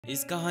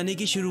इस कहानी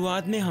की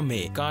शुरुआत में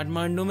हमें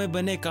काठमांडू में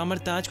बने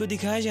क़मरताज को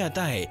दिखाया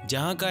जाता है,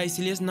 जहां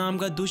काइसिलियस नाम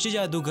का दुष्ट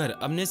जादूगर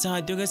अपने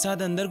साथियों के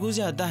साथ अंदर घुस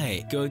जाता है,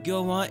 क्योंकि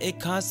वो वहां एक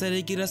खास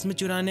तरह की रस्म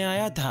चुराने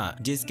आया था,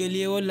 जिसके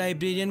लिए वो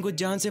लाइब्रेरियन को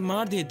जान से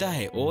मार देता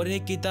है और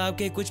एक किताब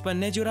के कुछ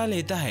पन्ने चुरा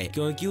लेता है,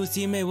 क्योंकि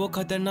उसी में वो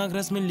खतरनाक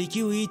रस्म लिखी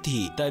हुई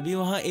थी। तभी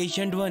वहाँ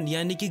एशियंट वन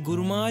यानी कि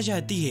गुरुमा आ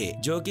जाती है,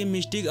 जो कि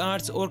मिस्टिक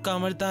आर्ट्स और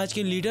क़मरताज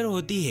की लीडर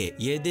होती है।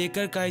 ये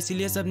देखकर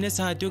काइसिलियस अपने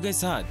साथियों के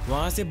साथ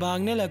वहाँ से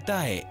भागने लगता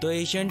है, तो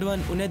एशियंट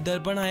वन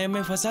दर्पण आयम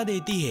में फंसा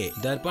देती है।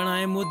 दर्पण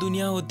आयम वो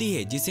दुनिया होती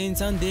है जिसे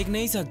इंसान देख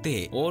नहीं सकते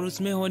और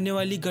उसमें होने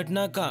वाली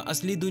घटना का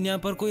असली दुनिया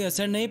पर कोई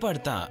असर नहीं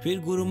पड़ता। फिर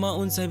गुरुमा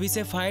उन सभी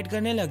से फाइट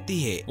करने लगती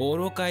है और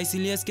वो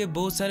काइसिलियस के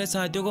बहुत सारे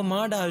साथियों को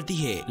मार डालती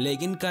है,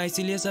 लेकिन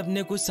काइसिलियस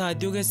अपने कुछ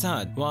साथियों के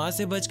साथ वहाँ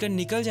से बचकर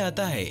निकल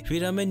जाता है।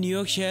 फिर हमें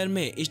न्यूयॉर्क शहर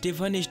में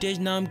स्टीफन स्टेज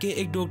नाम के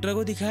एक डॉक्टर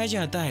को दिखाया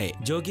जाता है,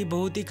 जो कि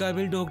बहुत ही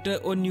काबिल डॉक्टर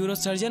और न्यूरो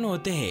सर्जन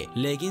होते हैं,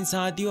 लेकिन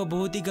साथ ही वो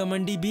बहुत ही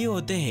घमंडी भी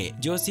होते हैं,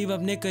 जो सिर्फ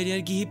अपने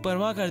करियर की ही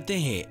परवाह करते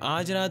हैं।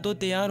 आज रात वो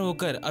तैयार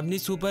होकर अपनी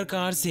सुपर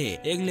कार से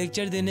एक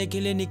लेक्चर देने के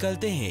लिए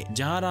निकलते हैं,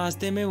 जहां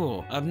रास्ते में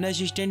वो अपने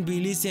असिस्टेंट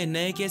बिली से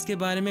नए केस के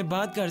बारे में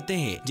बात करते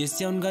हैं,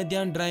 जिससे उनका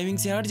ध्यान ड्राइविंग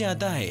से हट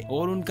जाता है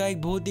और उनका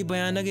एक बहुत ही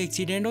भयानक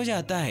एक्सीडेंट हो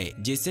जाता है,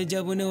 जिससे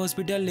जब उन्हें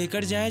हॉस्पिटल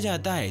लेकर जाया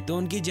जाता है तो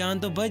उनकी जान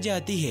तो बच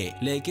जाती है,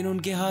 लेकिन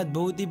उनके हाथ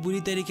बहुत ही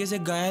बुरी तरीके से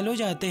घायल हो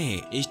जाते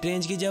हैं।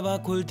 स्ट्रेंज की जब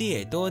आँख खुलती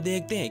है तो वो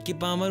देखते हैं कि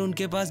पामर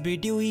उनके पास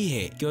बैठी हुई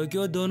है, क्योंकि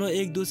वो दोनों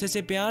एक दूसरे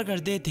से प्यार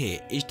करते थे।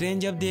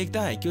 स्ट्रेंज जब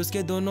देखता है कि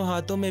उसके दोनों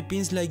हाथों में पिंस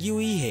लगी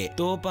हुई है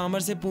तो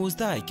पामर से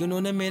पूछता है कि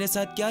उन्होंने मेरे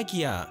साथ क्या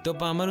किया, तो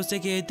पामर उसे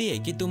कहती है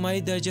कि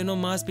तुम्हारी दर्जनों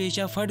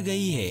मांसपेशियां फट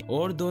गई है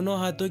और दोनों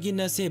हाथों की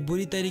नसें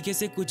बुरी तरीके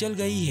से कुचल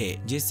गई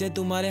है, जिससे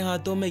तुम्हारे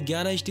हाथों में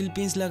 11 स्टील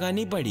पिंस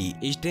लगानी पड़ी।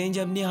 स्ट्रेंज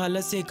अपनी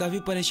हालत से काफी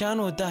परेशान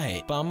होता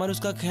है, पामर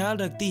उसका ख्याल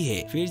रखती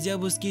है। फिर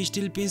जब उसकी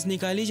स्टील पिंस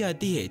निकाली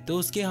जाती है तो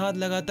उसके हाथ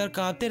लगातार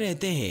कांपते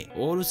रहते हैं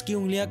और उसकी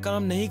उंगलियां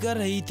काम नहीं कर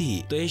रही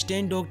थी, तो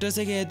स्ट्रेंज डॉक्टर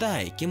से कहता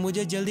है कि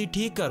मुझे जल्दी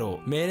ठीक करो,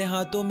 मेरे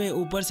हाथों में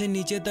ऊपर से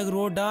नीचे तक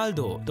रोड डाल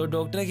दो। तो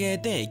डॉक्टर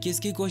कहते हैं कि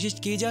इसकी कोशिश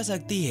की जा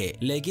सकती है,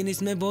 लेकिन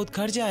इसमें बहुत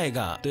खर्च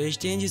आएगा, तो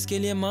स्ट्रेंज इसके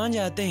लिए मान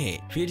जाते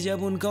हैं। फिर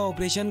जब उनका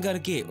ऑपरेशन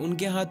करके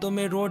उनके हाथों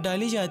में रोड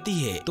डाली जाती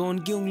है तो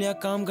उनकी उंगलियां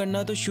काम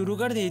करना तो शुरू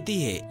कर देती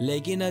है,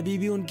 लेकिन अभी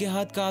भी उनके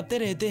हाथ कांपते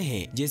रहते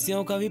हैं, जिससे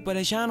वो काफी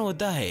परेशान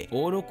होता है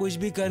और वो कुछ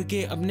भी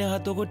करके अपने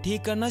हाथों को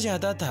ठीक करना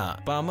चाहता था।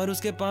 पामर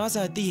उसके पास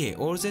आती है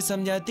और उसे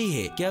समझाती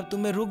है कि अब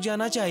तुम्हें रुक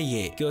जाना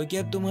चाहिए, क्योंकि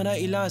अब तुम्हारा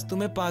इलाज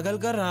तुम्हें पागल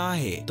कर रहा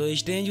है। तो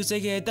स्ट्रेंज उसे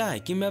कहता है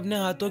कि मैं अपने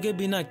हाथों के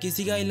बिना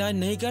किसी का इलाज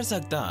नहीं कर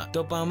सकता,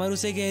 तो पामर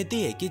उसे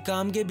कहती है कि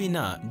काम के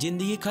बिना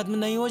जिंदगी खत्म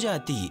नहीं हो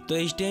जाती।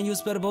 तो स्ट्रेंज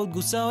उस पर बहुत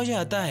गुस्सा हो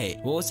जाता है।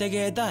 वो उसे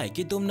कहता है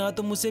कि तुम ना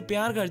तो मुझसे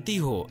प्यार करती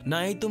हो, ना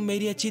ही तुम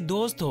मेरी अच्छी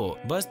दोस्त हो,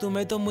 बस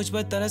तुम्हें तो मुझ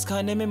पर तरस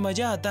खाने में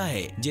मजा आता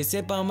है,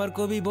 जिससे पामर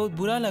को भी बहुत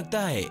बुरा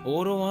लगता है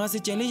और वो वहाँ से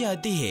चली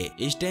जाती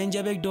है। स्ट्रेंज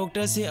जब एक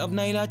डॉक्टर से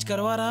अपना इलाज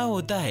करवा रहा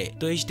होता है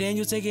तो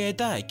स्ट्रेंज उसे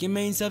कहता है कि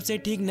मैं इन सब से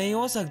ठीक नहीं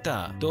हो सकता,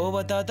 तो वो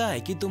बताता है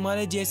कि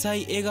तुम्हारे जैसा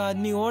ही एक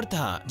आदमी और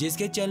था,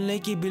 जिसके चलने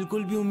की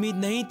बिल्कुल भी उम्मीद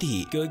नहीं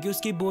थी, क्योंकि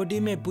उसकी बॉडी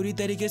में पूरी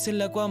तरीके से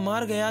लकवा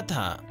मार गया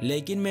था,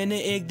 लेकिन मैंने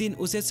एक दिन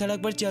उसे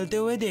सड़क पर चलते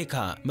हुए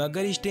देखा।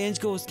 मगर स्ट्रेंज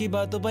को उसकी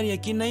बातों पर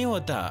यकीन नहीं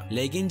होता,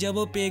 लेकिन जब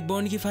वो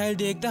पेगबॉन्ड की फाइल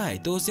देखता है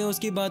तो उसे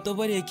उसकी बातों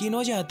पर यकीन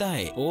हो जाता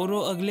है और वो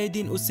अगले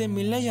दिन उससे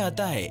मिलने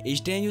जाता है।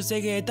 स्ट्रेंज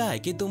उसे कहता है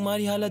कि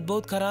तुम्हारी हालत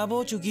बहुत खराब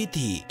हो चुकी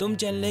थी, तुम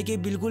चलने के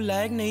बिल्कुल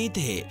लायक नहीं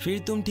थे, फिर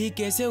तुम ठीक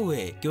कैसे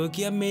हुए,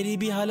 क्योंकि अब मेरी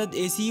भी हालत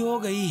ऐसी हो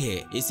गई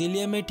है,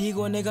 इसीलिए मैं ठीक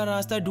होने का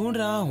रास्ता ढूंढ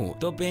रहा हूँ।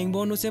 तो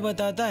पेगबॉन्ड उसे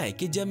बताता है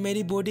कि जब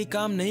मेरी बॉडी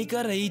काम नहीं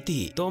कर रही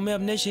थी तो मैं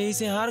अपने शरीर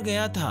से हार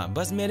गया था,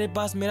 बस मेरे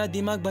पास मेरा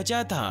दिमाग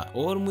बचा था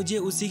और मुझे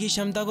उसी की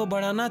क्षमता को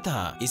बढ़ाना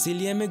था,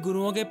 इसीलिए मैं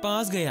गुरुओं के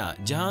पास गया,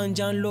 जहाँ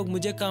अनजान लोग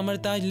मुझे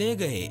क़मरताज ले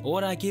गए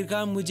और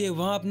आखिरकार मुझे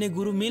वहाँ अपने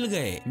गुरु मिल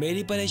गए।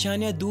 मेरी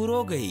परेशानियाँ दूर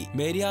हो गई,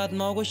 मेरी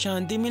आत्माओं को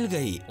शांति मिल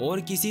गई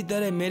और किसी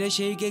तरह मेरे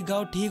शरीर के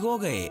घाव ठीक हो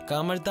गए।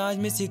 क़मरताज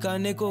में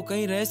सिखाने को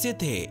कई रहस्य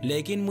थे,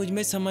 लेकिन मुझ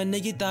में समझने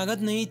की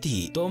ताकत नहीं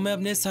थी, तो मैं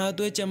अपने साथ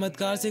हुए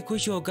चमत्कार से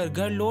खुश होकर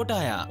घर लौट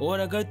आया, और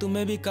अगर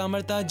तुम्हें भी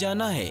क़मरताज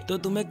जाना है तो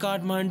तुम्हें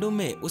काठमांडू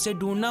में उसे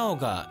ढूंढना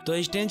होगा।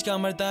 तो स्ट्रेंज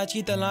क़मरताज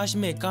की तलाश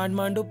में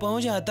काठमांडू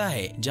पहुंच जाता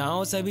है, जहां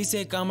वो सभी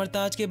से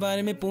क़मरताज के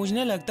बारे में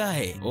पूछने लगता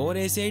है और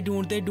ऐसे ही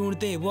ढूंढते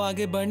ढूंढते वो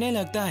आगे बढ़ने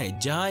लगता है,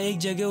 जहां एक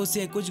जगह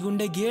उसे कुछ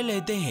गुंडे घेर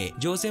लेते हैं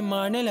जो उसे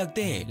मारने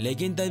लगते हैं,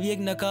 लेकिन तभी एक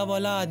नकाब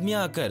वाला आदमी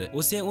आकर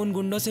उसे उन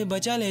गुंडों से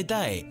बचा लेता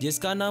है,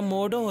 जिसका नाम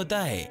मोडो होता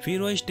है।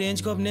 फिर वो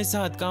स्ट्रेंज को अपने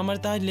साथ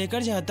क़मरताज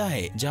लेकर जाता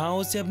है, जहाँ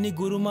उसे अपनी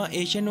गुरु माँ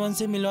एशियन वन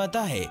से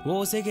मिलवाता है। वो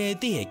उसे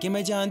कहती है कि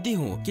मैं जानती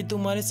हूँ कि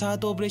तुम्हारे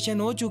साथ ऑपरेशन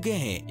हो चुके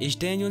हैं।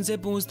 स्ट्रेंज उनसे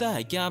पूछता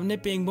है कि आपने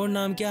पेगबॉन्ड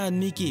नाम के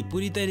आदमी की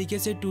पूरी तरीके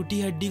से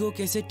टूटी हड्डी को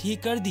कैसे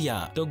ठीक कर दिया।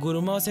 तो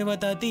गुरुमा उसे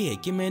बताती है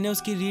कि मैंने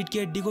उसकी रीढ़ की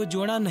हड्डी को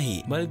जोड़ा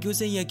नहीं, बल्कि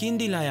उसे यकीन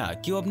दिलाया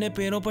कि वो अपने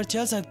पैरों पर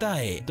चल सकता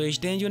है। तो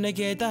स्ट्रेंज उन्हें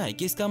कहता है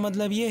कि इसका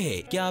मतलब ये है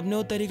कि आपने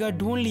वो तरीका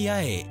ढूंढ लिया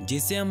है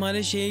जिससे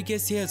हमारे शरीर के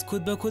सेल्स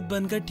खुद ब खुद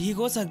बनकर ठीक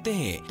हो सकते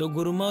हैं। तो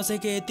गुरुमा उसे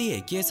कहती है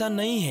कि ऐसा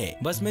नहीं है,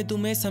 बस मैं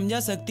तुम्हें समझा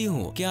सकती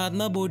हूँ कि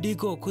आत्मा बॉडी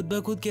को खुद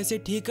ब खुद कैसे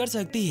ठीक कर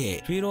सकती है।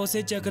 फिर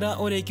उसे चक्रा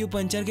और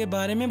एक्यूपंक्चर के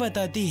बारे में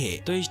बताती है।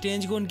 तो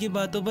स्ट्रेंज को उनकी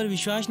बातों पर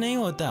विश्वास नहीं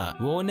होता।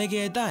 वो उन्हें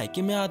कहता है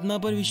कि मैं आत्मा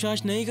पर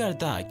विश्वास नहीं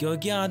करता,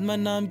 क्योंकि आत्मा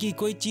नाम की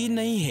कोई चीज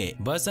नहीं है।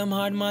 बस हम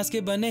हार्ड मास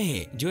के बने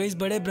हैं जो इस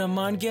बड़े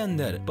ब्रह्मांड के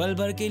अंदर पल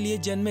भर के लिए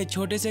जन्मे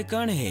छोटे से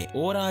कण है,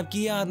 और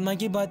आपकी ये आत्मा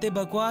की बातें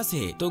बकवास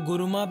है। तो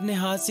गुरुमा अपने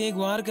हाथ से एक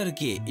वार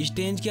करके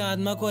स्ट्रेंज की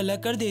आत्मा को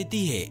अलग कर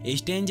देती है।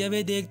 स्ट्रेंज जब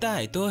ये देखता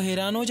है तो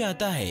हैरान हो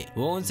जाता है।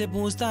 वो उनसे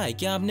पूछता है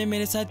कि आपने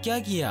मेरे साथ क्या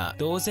किया।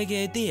 तो उसे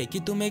कहती है कि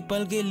तुम एक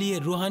पल के लिए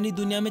रूहानी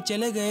दुनिया में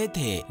चले गए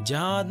थे,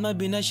 जहाँ आत्मा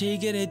बिना शरीर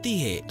के रहती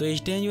है। तो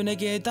स्ट्रेंज उन्हें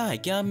कहता है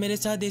कि आप मेरे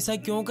साथ ऐसा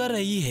क्यों कर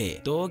रही है।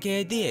 तो वो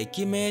कहती है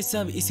कि मैं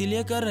सब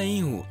इसीलिए कर रही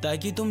हूँ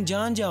ताकि तुम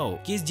जान जाओ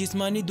कि इस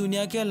जिस्मानी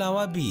दुनिया के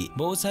अलावा भी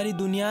बहुत सारी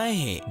दुनियाएं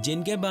हैं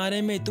जिनके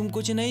बारे में तुम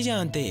कुछ नहीं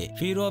जानते।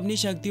 फिर वो अपनी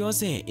शक्तियों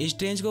से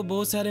स्ट्रेंज को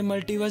बहुत सारे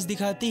मल्टीवर्स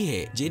दिखाती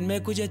है, जिनमें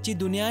कुछ अच्छी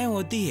दुनियाएं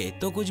होती है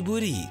तो कुछ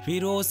बुरी।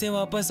 फिर वो उसे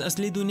वापस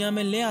असली दुनिया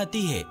में ले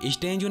आती है।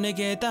 स्ट्रेंज उन्हें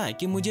कहता है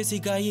कि मुझे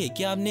सिखाइए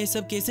कि आपने ये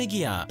सब कैसे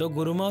किया। तो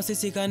गुरुमा उसे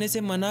सिखाने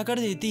से मना कर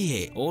देती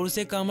है और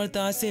उसे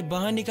कामरताज से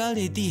बाहर निकाल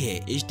देती है।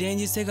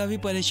 स्ट्रेंज इससे काफी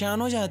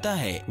परेशान हो जाता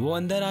है। वो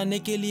अंदर आने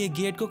के लिए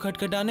गेट को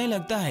खटखटाने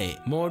लगता है।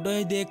 मोर्डो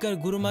ये देखकर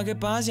गुरुमा के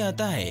पास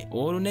जाता है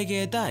और उन्हें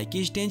कहता है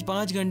कि स्ट्रेंज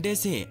 5 घंटे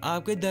से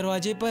आपके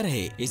दरवाजे पर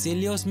है,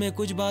 इसीलिए उसमें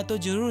कुछ बात तो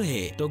जरूर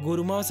है। तो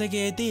गुरुमा उसे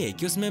कहती है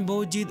कि उसमें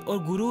बहुत जिद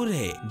और गुरूर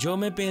है, जो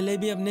मैं पहले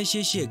भी अपने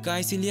शिष्य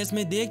काइसिलियस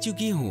में देख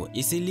चुकी हूँ।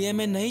 इसीलिए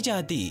मैं नहीं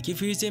चाहती कि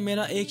फिर से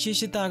मेरा एक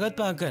शिष्य ताकत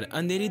पाकर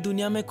अंधेरी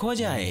दुनिया में खो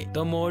जाए।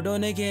 तो मोर्डो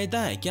ने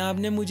कहता है कि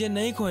आपने मुझे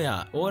नहीं खोया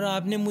और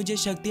आपने मुझे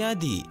शक्तियाँ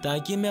दी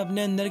ताकि मैं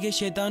अपने अंदर के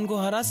शैतान को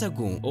हरा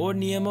सकूं और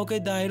नियमों के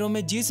दायरों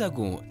में जी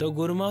सकूं। तो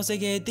गुरुमा उसे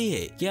कहती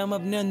है कि हम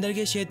अपने अंदर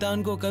के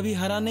शैतान को कभी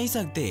हरा नहीं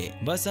सकते,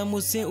 बस हम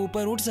उससे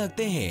ऊपर उठ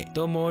सकते हैं।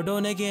 तो मोर्डो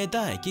ने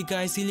कहता है कि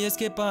काइसिलियस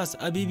के पास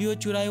अभी भी वो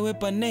चुराए हुए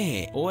पन्ने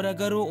हैं, और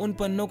अगर वो उन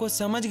पन्नों को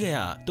समझ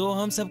गया तो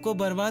हम सबको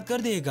बर्बाद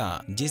कर देगा,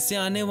 जिससे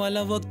आने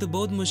वाला वक्त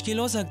बहुत मुश्किल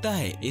हो सकता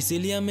है।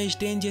 इसीलिए हमें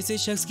स्ट्रेंज जैसे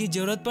शख्स की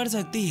जरूरत पड़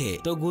सकती है।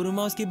 तो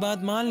गुरुमा उसकी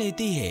बात मान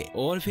लेती है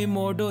और फिर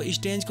मोर्डो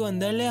स्ट्रेंज को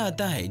अंदर ले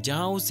आता है,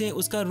 जहाँ उसे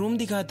उसका रूम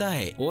दिखाता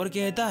है और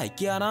कहता है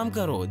कि आराम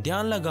करो,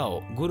 ध्यान लगाओ,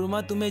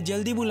 गुरुमा तुम्हें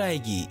जल्दी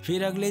बुलाएगी।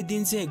 फिर अगले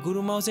दिन से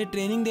गुरुमा उसे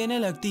ट्रेनिंग देने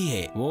लगती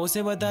है। वो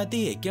उसे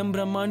बताती है कि हम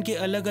ब्रह्मांड के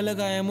अलग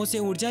अलग आयामों से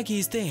ऊर्जा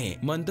खींचते हैं,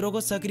 मंत्रों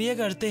को सक्रिय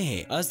करते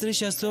हैं, अस्त्र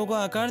शस्त्रों को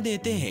आकार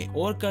देते हैं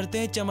और करते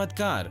हैं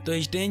चमत्कार।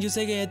 तो स्ट्रेंज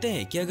उसे कहते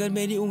हैं कि अगर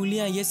मेरी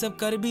उंगलियां ये सब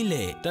कर भी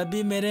ले तब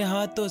भी मेरे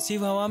हाथ तो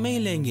सिर्फ हवा में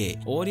हिलेंगे,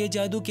 और ये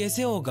जादू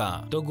कैसे होगा।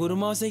 तो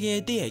गुरुमा उसे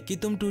कहती है कि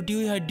तुम टूटी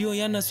हुई हड्डियों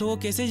या नसों को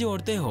कैसे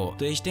जोड़ते हो।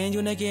 तो स्ट्रेंज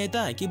उन्हें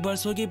कहता है कि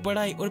बरसों की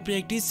पढ़ाई और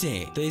प्रैक्टिस से।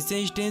 तो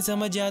इससे स्ट्रेंज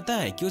समझ जाता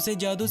है कि उसे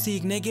जादू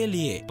सीखने के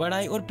लिए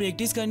पढ़ाई और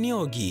प्रैक्टिस करनी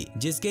होगी,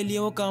 जिसके लिए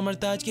वो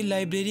कामरताज की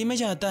लाइब्रेरी में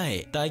जाता है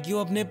ताकि वो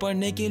अपने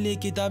पढ़ने के लिए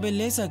किताबें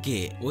ले सके।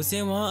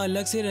 उसे वहाँ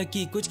अलग से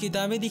रखी कुछ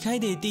किताबें दिखाई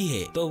देती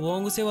है। तो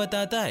वोंग उसे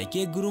बताता है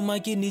कि गुरुमा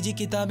की निजी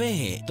किताबें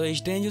हैं। तो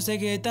स्ट्रेंज उसे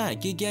कहता है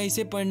कि क्या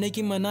इसे पढ़ने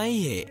की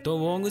मनाही है। तो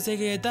वोंग उसे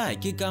कहता है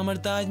कि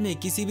कामरताज में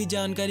किसी भी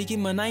जानकारी की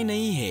मनाही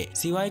नहीं है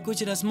सिवाय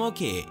कुछ रस्मों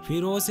के।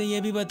 फिर वो उसे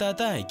ये भी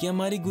बताता है कि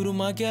हमारी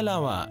गुरुमा के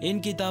अलावा इन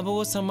किताबों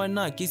को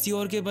समझना किसी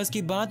और के बस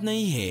की बात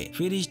नहीं है।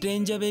 फिर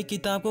स्ट्रेंज जब एक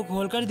किताब को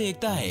खोलकर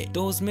देखता है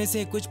तो उसमें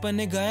से कुछ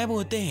पन्ने गायब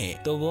होते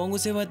हैं। तो वोंग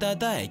उसे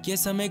बताता है कि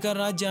समय का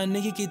राज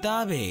जानने की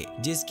किताब है,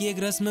 जिसकी एक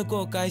रस्म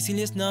को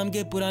काइसिलियस नाम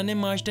के पुराने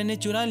मास्टर ने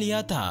चुरा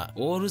लिया था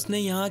और उसने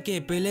यहाँ के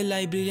पहले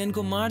लाइब्रेरियन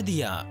को मार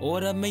दिया,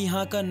 और अब मैं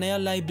यहाँ का नया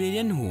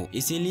लाइब्रेरियन हूँ।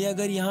 इसीलिए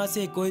अगर यहाँ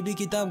से कोई भी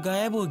किताब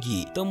गायब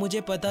होगी तो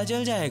मुझे पता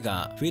चल जाएगा।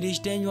 फिर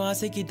स्ट्रेंज वहाँ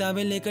से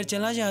किताबें लेकर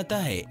चला जाता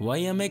है।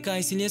 वही हमें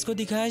काइसिलियस को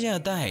दिखाया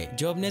जाता है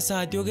जो अपने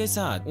साथियों के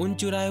साथ उन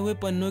चुराए हुए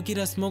पन्नों की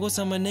रस्मों को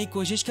समझने की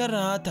कोशिश कर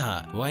रहा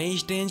था। वहीं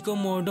स्ट्रेंज को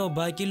मोर्डो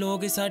बाकी लोगों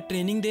के साथ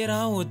ट्रेनिंग दे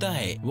रहा होता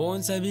है। वो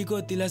उन सभी को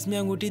तिलस्मी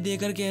अंगूठी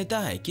देकर कहता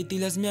है कि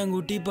तिलस्मी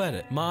अंगूठी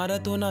पर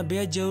महारत होना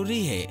बेहद जरूरी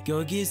है,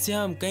 क्योंकि इससे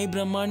हम कई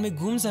ब्रह्मांड में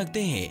घूम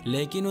सकते हैं,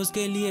 लेकिन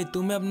उसके लिए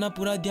तुम्हें अपना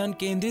पूरा ध्यान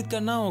केंद्रित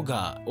करना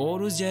होगा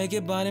और उस जगह के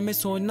बारे में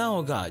सोचना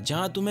होगा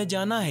जहाँ तुम्हें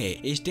जाना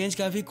है। स्ट्रेंज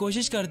काफी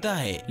कोशिश करता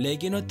है,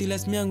 लेकिन वो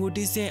तिलस्मी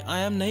अंगूठी से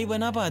आयाम नहीं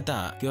बना पाता,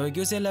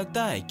 क्योंकि उसे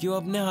लगता है कि वो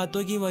अपने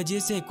हाथों की वजह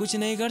से कुछ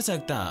नहीं कर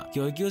सकता,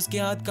 क्योंकि उसके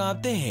हाथ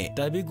कांपते हैं।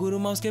 तभी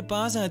गुरुमा उसके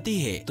पास आती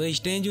है। तो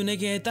स्ट्रेंज उन्हें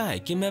कहता है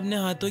कि मैं अपने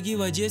हाथों की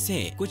वजह से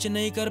कुछ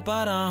नहीं कर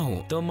पा रहा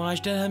हूँ। तो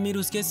मास्टर हमीर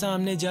उसके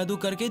सामने जादू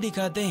करके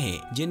दिखाते हैं,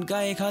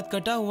 जिनका एक हाथ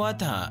कटा हुआ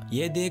था।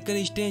 ये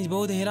देखकर स्ट्रेंज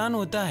बहुत हैरान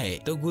होता है।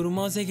 तो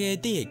गुरुमा से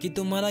कहती है कि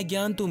तुम्हारा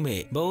ज्ञान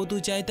तुम्हें बहुत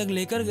ऊंचाई तक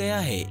लेकर गया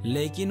है,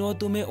 लेकिन वो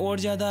तुम्हें और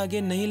ज्यादा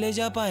आगे नहीं ले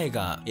जा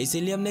पाएगा,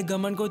 इसलिए अपने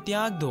घमंड को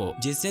त्याग दो,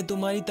 जिससे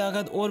तुम्हारी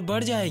ताकत और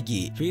बढ़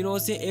जाएगी। फिर वो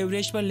उसे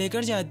एवरेस्ट पर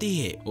लेकर जाती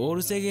है और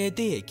उसे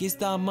कहती है कि इस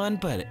तापमान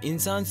पर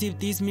इंसान सिर्फ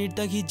 30 मिनट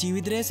तक ही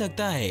जीवित रह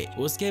सकता है,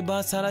 उसके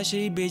बाद सारा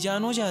शरीर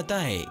बेजान हो जाता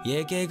है।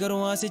 यह कहकर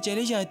वहाँ से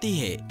चली जाती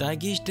है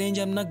ताकि स्ट्रेंज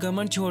अपना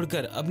घमंड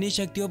छोड़कर अपनी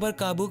शक्तियों पर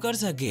काबू कर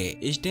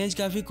सके। स्ट्रेंज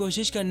काफी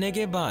कोशिश करने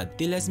के बाद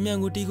तिलस्मी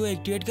अंगूठी को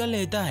एक्टिवेट कर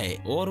लेता है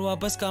और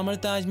वापस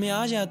कामरताज में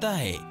आ जाता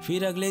है।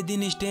 फिर अगले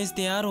दिन स्ट्रेंज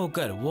तैयार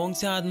होकर वोंग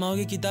से आत्माओं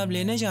की किताब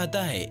लेने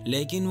जाता है,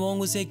 लेकिन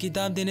वोंग उसे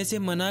किताब देने से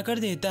मना कर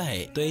देता है।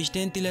 तो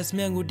स्ट्रेंज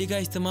तिलस्मी अंगूठी का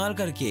इस्तेमाल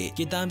करके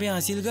किताबें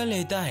हासिल कर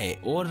लेता है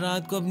और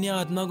रात को अपनी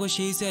आत्मा को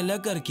शरीर से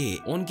अलग करके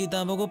उन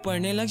किताबों को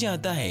पढ़ने लग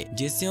जाता है,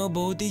 जिससे जिससे वो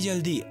बहुत ही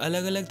जल्दी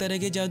अलग अलग तरह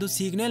के जादू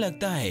सीखने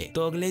लगता है।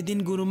 तो अगले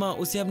दिन गुरु माँ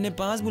उसे अपने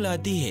पास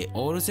बुलाती है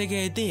और उसे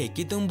कहती है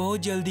कि तुम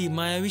बहुत जल्दी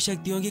मायावी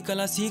शक्तियों की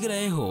कला सीख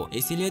रहे हो,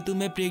 इसलिए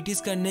तुम्हें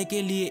प्रैक्टिस करने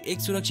के लिए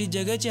एक सुरक्षित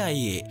जगह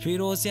चाहिए।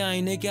 फिर वो उसे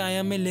आईने के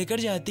आयाम में लेकर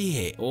जाती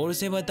है और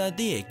उसे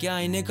बताती है कि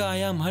आईने का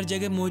आयाम हर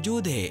जगह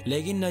मौजूद है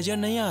लेकिन नजर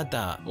नहीं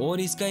आता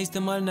और इसका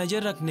इस्तेमाल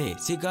नजर रखने,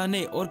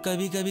 सिखाने और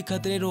कभी कभी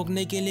खतरे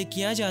रोकने के लिए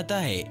किया जाता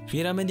है।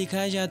 फिर हमें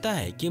दिखाया जाता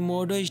है कि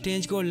मोडो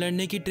स्ट्रेंज को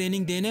लड़ने की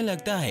ट्रेनिंग देने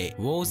लगता है।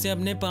 वो उसे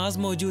अपने पास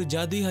मौजूद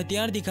जादुई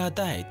हथियार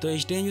दिखाता है तो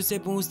स्ट्रेंज उससे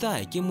पूछता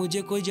है कि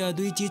मुझे कोई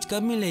जादुई चीज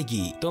कब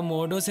मिलेगी। तो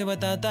मोडो से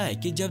बताता है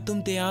कि जब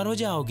तुम तैयार हो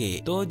जाओगे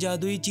तो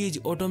जादुई चीज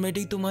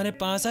ऑटोमेटिक तुम्हारे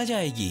पास आ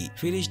जाएगी।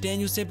 फिर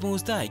स्ट्रेंज उससे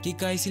पूछता है कि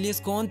काइसिलियस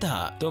कौन था।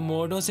 तो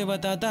मोडो से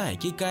बताता है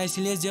कि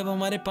काइसिलियस जब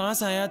हमारे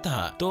पास आया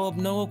था तो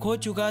अपना वो खो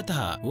चुका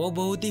था। वो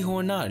बहुत ही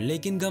होनहार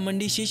लेकिन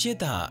घमंडी शिष्य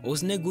था।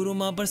 उसने गुरु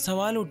माँ पर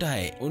सवाल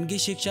उठाए, उनकी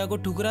शिक्षा को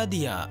ठुकरा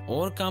दिया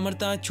और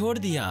कामरताज छोड़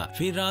दिया।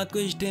 फिर रात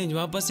को स्ट्रेंज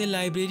वापस से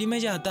लाइब्रेरी में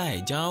जाता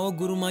है जहाँ वो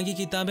गुरु माँ की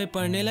किताबें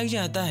पढ़ने लग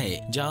जाता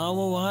है, जहाँ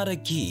वो वहाँ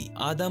रखी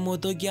आधा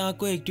मोतो की आँख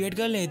को एक्टिवेट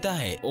कर लेता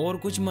है और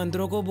कुछ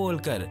मंत्रों को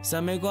बोलकर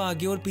समय को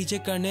आगे और पीछे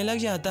करने लग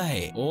जाता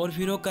है। और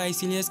फिर वो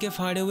काइसिलियस के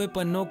फाड़े हुए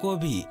पन्नों को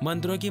भी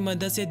मंत्रों की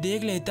मदद से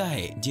देख लेता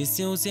है,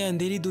 जिससे उसे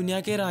अंधेरी दुनिया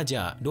के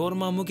राजा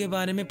डोरमामू के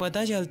बारे में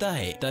पता चलता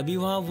है। तभी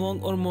वहाँ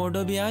वोंग और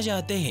मोडो भी आ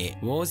जाते हैं।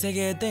 वो उसे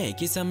कहते हैं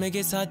कि समय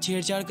के साथ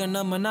छेड़छाड़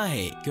करना मना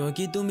है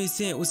क्योंकि तुम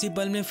इससे उसी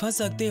पल में फंस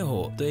सकते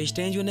हो। तो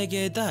स्ट्रेंज उन्हें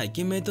कहता है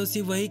कि मैं तो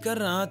सिर्फ वही कर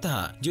रहा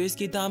था जो इस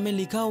किताब में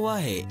लिखा हुआ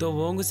है। तो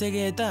वोंग उसे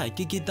कहता है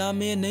कि किताब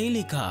में नहीं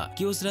लिखा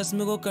कि उस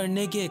रस्म को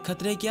करने के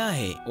खतरे क्या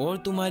है और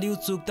तुम्हारी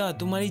उत्सुकता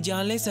तुम्हारी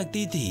जान ले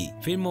सकती थी।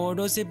 फिर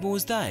मोडो से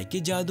पूछता है कि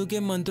जादू के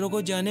मंत्रों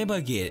को जाने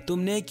बगैर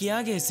तुमने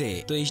किया कैसे।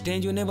 तो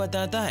स्ट्रेंज उन्हें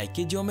बताता है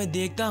कि जो मैं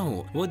देखता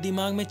हूँ वो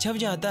दिमाग में छप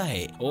जाता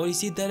है और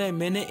इसी तरह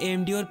मैंने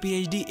एमडी और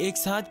पीएचडी एक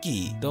साथ की।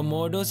 तो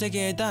मोडो से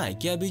कहता है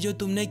कि अभी जो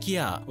तुमने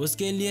किया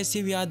उसके लिए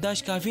सिर्फ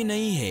याददाश्त काफी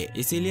नहीं है,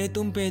 इसीलिए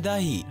तुम पैदा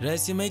ही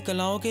रहस्यमय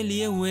कलाओं के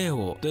लिए हुए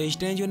हो। तो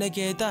स्ट्रेंज उन्हें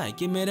कहता है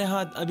कि मेरे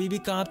हाथ अभी भी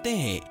कांपते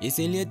हैं,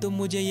 इसीलिए तुम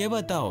मुझे ये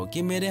बताओ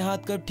कि मेरे हाथ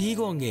कब ठीक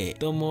होंगे।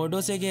 तो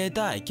मोडो से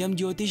कहता है कि हम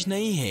ज्योतिष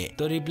नहीं है।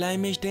 तो रिप्लाई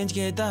में स्ट्रेंज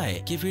कहता है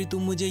कि फिर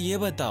तुम मुझे ये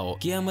बताओ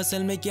कि हम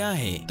असल में क्या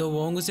है। तो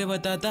वोंग उसे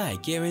बताता है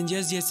कि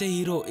एवेंजर्स जैसे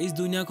हीरो इस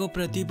दुनिया को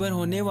पृथ्वी पर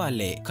होने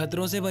वाले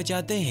खतरों से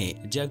बचाते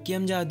हैं, जबकि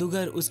हम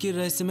जादूगर उसकी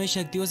रहस्यमय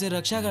शक्तियों से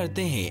रक्षा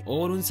करते हैं।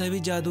 और उन सभी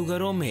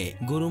जादूगरों में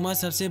गुरुमा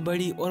सबसे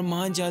बड़ी और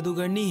महान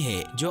जादूगरनी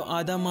है जो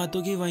आदा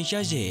मातो की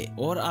वंशज है।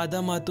 और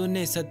आदा मातो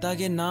ने सत्ता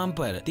के नाम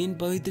पर 3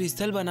 पवित्र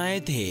स्थल बनाए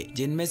थे,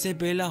 जिनमें से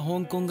पहला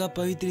हांगकांग का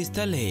पवित्र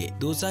स्थल है,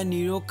 दूसरा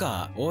न्यूयॉर्क का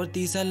और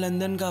तीसरा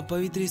लंदन का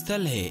पवित्र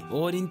स्थल है।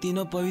 और इन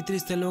तीनों पवित्र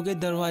स्थलों के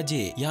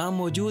दरवाजे यहाँ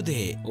मौजूद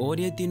है और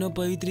ये तीनों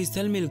पवित्र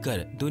स्थल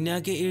मिलकर दुनिया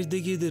के इर्द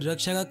गिर्द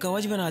रक्षा का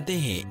कवच बनाते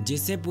हैं,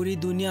 जिससे पूरी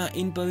दुनिया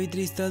इन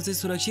पवित्र स्थल से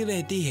सुरक्षित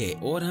रहती है।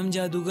 और हम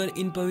जादूगर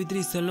इन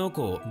पवित्र स्थलों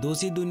को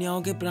दूसरी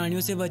दुनियाओं के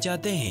प्राणियों से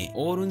बचाते हैं।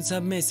 और उन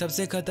सब में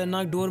सबसे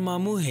खतरनाक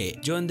डोरमामू है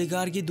जो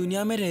अंधकार की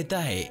दुनिया में रहता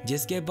है,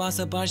 जिसके पास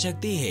अपार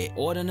शक्ति है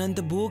और अनंत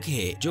भूख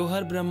है, जो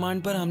हर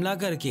ब्रह्मांड पर हमला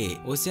करके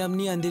उसे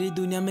अपनी अंधेरी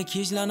दुनिया में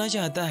खींच लाना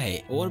चाहता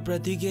है और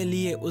पृथ्वी के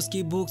लिए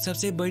उसकी भूख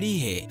सबसे बड़ी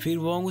है। फिर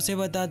वोंग उसे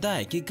बताता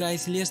है कि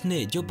काइसिलियस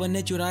ने जो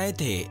पन्ने चुराए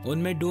थे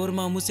उनमें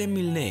डोरमामू से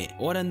मिलने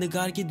और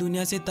अंधकार की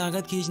दुनिया से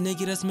ताकत खींचने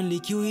की रस्म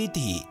लिखी हुई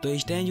थी। तो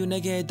स्ट्रेंज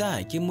उन्हें कहता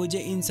है कि मुझे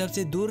इन सब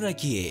से दूर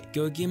रखिए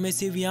क्योंकि मैं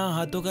सिर्फ यहाँ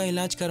हाथों का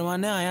इलाज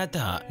करवाने आया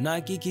था, न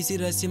कि किसी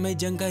रहस्यमय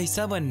जंग का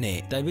हिस्सा बनने।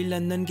 तभी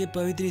लंदन के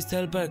पवित्र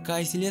स्थल पर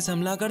काइसिलियस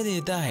हमला कर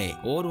देता है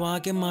और वहाँ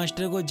के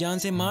मास्टर को जान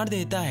से मार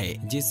देता है,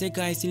 जिससे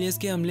काइसिलियस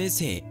के हमले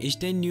से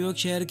स्ट्रेंज न्यूयॉर्क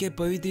शहर के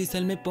पवित्र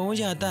स्थल में पहुँच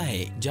जाता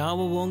है, जहाँ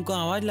वो वोंग को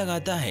आवाज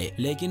लगाता है,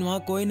 लेकिन वहाँ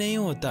कोई नहीं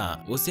होता।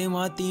 उसे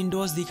वहाँ 3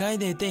 डोर्स दिखाई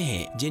देते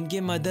हैं जिनकी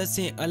मदद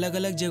से अलग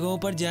अलग जगहों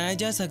पर जाया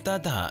जा सकता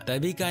था।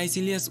 तभी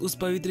काइसिलियस उस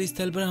पवित्र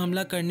स्थल पर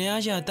हमला करने आ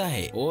जाता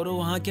है और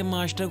वहाँ के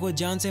मास्टर को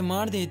जान से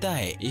मार देता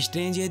है।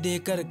 स्ट्रेंज ये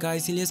देखकर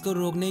काइसिलियस को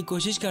रोकने की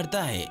कोशिश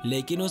करता है,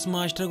 लेकिन उस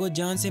मास्टर को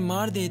जान से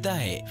मार देता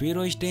है। फिर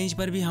वो स्ट्रेंज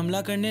पर भी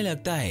हमला करने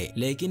लगता है,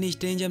 लेकिन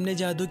स्ट्रेंज अपने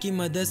जादू की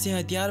मदद से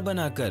हथियार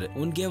बनाकर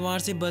उनके वार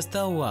से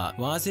बचता हुआ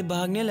वहाँ से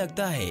भागने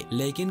लगता है।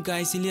 लेकिन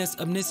काइसिलियस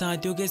अपने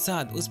साथियों के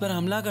साथ उस पर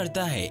हमला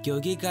करता है,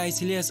 क्योंकि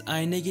काइसिलियस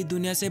आईने की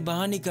दुनिया से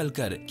बाहर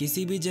निकलकर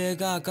किसी भी जगह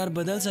का आकार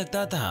बदल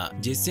सकता था,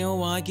 जिससे वो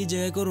वहाँ की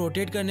जगह को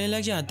रोटेट करने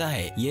लग जाता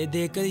है। ये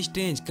देखकर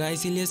स्ट्रेंज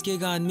काइसिलियस के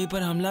एक आदमी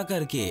पर हमला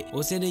करके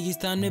उसे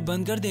रेगिस्तान में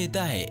बंद कर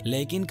देता है,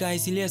 लेकिन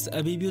काइसिलियस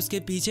अभी भी उसके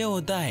पीछे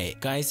होता है।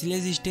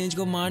 काइसिलियस स्ट्रेंज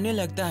को मारने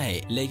लगता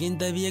है, लेकिन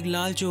तभी एक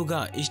लाल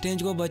चोगा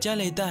स्ट्रेंज को बचा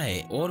लेता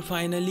है और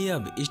फाइनली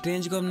अब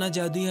स्ट्रेंज को अपना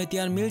जादुई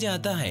हथियार मिल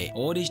जाता है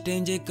और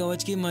स्ट्रेंज एक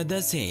कवच की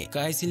मदद से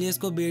काइसिलियस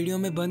को बेड़ियों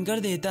में बंद कर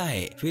देता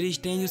है। फिर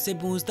स्ट्रेंज उससे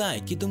पूछता है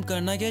कि तुम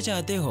करना क्या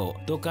चाहते हो।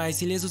 तो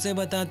काइसिलियस उसे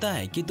बताता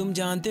है कि तुम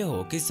जानते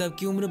हो कि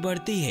सबकी उम्र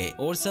बढ़ती है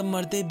और सब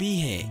मरते भी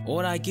हैं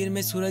और आखिर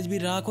में सूरज भी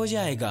राख हो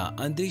जाएगा,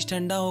 अंतरिक्ष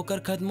ठंडा होकर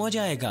खत्म हो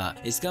जाएगा।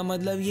 इसका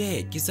मतलब यह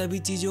है कि सभी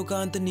चीजों का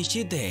अंत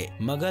निश्चित है,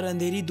 मगर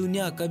अंधेरी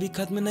दुनिया कभी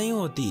खत्म नहीं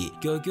होती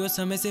क्योंकि वो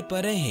समय से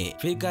परे है।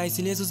 फिर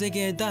काइसिलियस उसे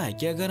कहता है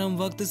कि अगर हम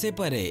वक्त से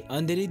परे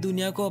अंधेरी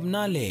दुनिया को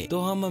अपना ले तो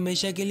हम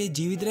हमेशा के लिए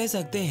जीवित रह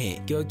सकते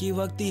हैं, क्योंकि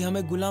वक्त ही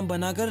हमें गुलाम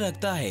बनाकर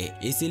रखता है।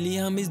 इसीलिए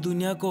हम इस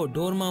दुनिया को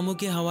डोरमामू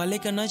के हवाले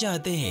करना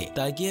चाहते हैं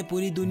ताकि ये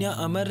पूरी दुनिया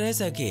अमर रह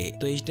सके।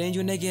 तो स्ट्रेंज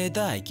उन्हें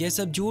कहता है कि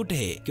सब झूठ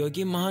है,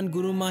 क्योंकि महान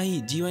गुरु माँ ही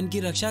जीवन की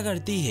रक्षा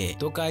करती है।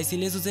 तो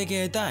काइसिलियस उसे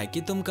कहता है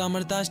कि तुम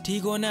कामरताश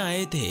ठीक होने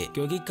आए थे,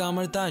 क्योंकि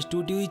कामरताश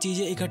टूटी हुई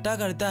चीजें इकट्ठा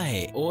करता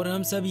है और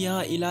हम सब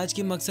यहाँ इलाज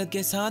के मकसद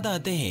के साथ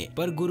आते हैं।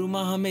 पर गुरु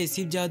माँ हमें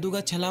सिर्फ जादू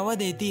का छलावा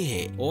देती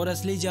है और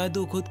असली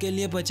जादू खुद के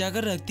लिए बचा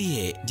कर रखती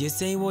है,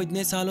 जिससे वो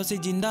इतने सालों से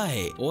जिंदा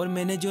है। और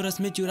मैंने जो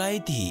रस्में चुराई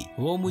थी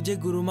वो मुझे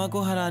गुरु माँ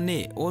को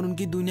हराने और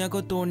उनकी दुनिया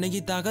को तोड़ने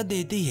की ताकत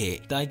देती है,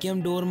 ताकि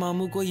हम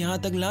डोरमामू को यहाँ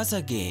तक ला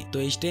सके।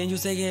 तो स्ट्रेंज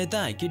उसे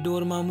कहता है कि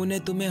डोरमामू ने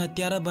तुम्हें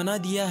हत्यारा बना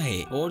दिया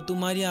है और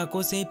तुम्हारी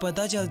आंखों से ही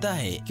पता चलता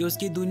है कि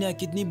उसकी दुनिया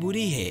कितनी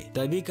बुरी है।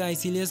 तभी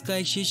काइसिलियस का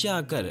एक शिष्य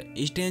आकर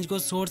स्ट्रेंज को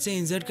सोर्ड से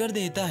इंजर्ड कर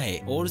देता है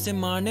और उसे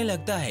मारने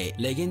लगता है,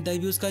 लेकिन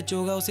तभी उसका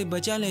चोगा उसे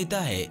बचा लेता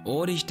है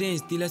और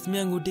स्ट्रेंज तिलस्मी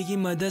अंगूठी की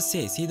मदद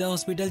से सीधा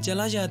हॉस्पिटल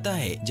चला जाता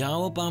है, जहाँ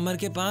वो पामर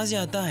के पास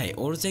जाता है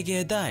और उसे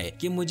कहता है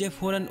कि मुझे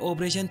फौरन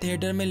ऑपरेशन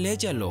थिएटर में ले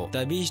चलो।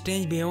 तभी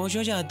स्ट्रेंज बेहोश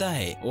हो जाता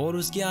है और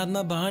उसकी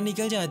आत्मा बाहर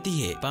निकल जाती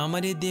है।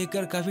 पामर ये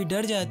देखकर काफी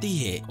डर जाती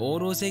है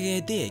और उसे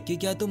कहती है कि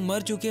क्या तुम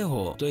मर चुके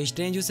हो? तो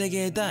स्ट्रेंज उसे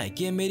कहता है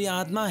कि मेरी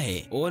आत्मा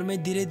है और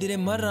मैं धीरे धीरे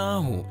मर रहा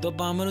हूँ। तो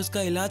पामर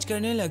उसका इलाज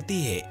करने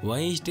लगती है।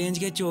 वहीं स्ट्रेंज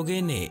के चोगे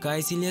ने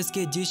काइसिलियस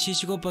के जिस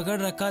शिष्य को पकड़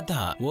रखा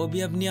था वो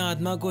भी अपनी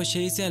आत्मा को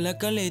शरीर से अलग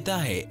कर लेता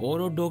है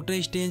और वो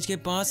डॉक्टर स्ट्रेंज के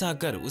पास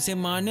आकर उसे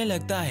मारने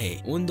लगता है।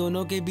 उन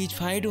दोनों के बीच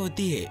फाइट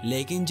होती है,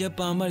 लेकिन जब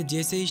पामर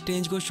जैसे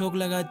स्ट्रेंज को शॉक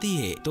लगाती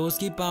है तो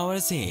उसकी पावर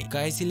से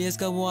काइसिलियस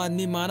का वो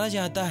आदमी मारा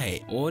जाता है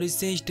और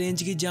इससे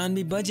स्ट्रेंज की जान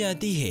भी बच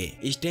जाती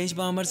है। स्ट्रेंज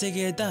पामर से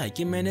कहता है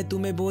कि मैंने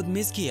तुम्हें बहुत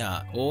मिस किया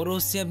और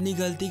उससे अपनी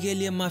गलती के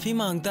लिए माफी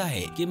मांगता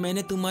है कि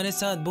मैंने तुम्हारे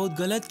साथ बहुत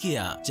गलत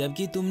किया,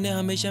 जबकि तुमने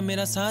हमेशा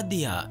मेरा साथ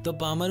दिया। तो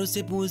पामर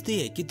उससे पूछती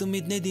है कि तुम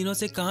इतने दिनों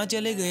से कहाँ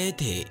चले गए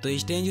थे? तो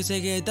स्ट्रेंज उसे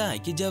कहता है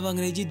कि जब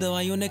अंग्रेजी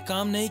दवाइयों ने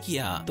काम नहीं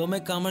किया तो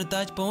मैं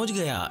कामरताज पहुँच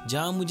गया,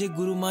 जहाँ मुझे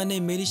गुरु माँ ने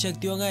मेरी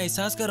शक्तियों का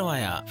एहसास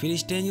करवाया। फिर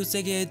स्ट्रेंज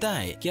उससे कहता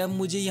है कि अब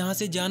मुझे यहाँ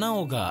से जाना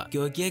होगा,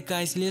 क्योंकि एक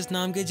काइसिलियस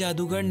नाम के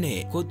जादूगर ने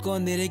खुद को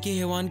अंधेरे के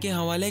हैवान के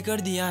हवाले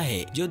कर दिया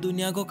है, जो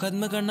दुनिया को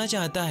खत्म करना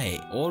चाहता है।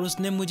 और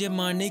उसने मुझे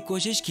मारने की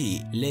कोशिश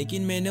की,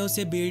 लेकिन मैंने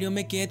उसे बेड़ियों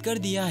में कैद कर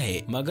दिया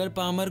है। मगर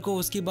पामर को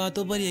उसकी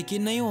बातों पर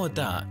यकीन नहीं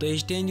होता, तो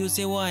स्ट्रेंज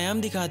उसे वो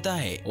आयाम दिखाता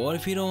है और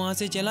फिर वो वहाँ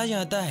से चला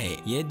जाता है।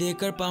 ये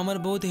देखकर पामर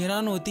बहुत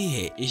हैरान होती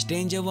है।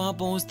 स्ट्रेंज जब वहाँ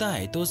पहुँचता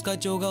है तो उसका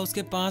चोगा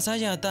उसके पास आ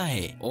जाता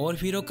है और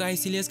फिर वो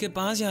काइसिलियस के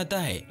पास जाता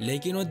है,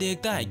 लेकिन वो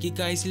देखता है कि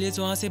काइसिलियस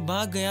वहाँ से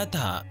भाग गया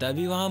था।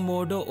 तभी वहाँ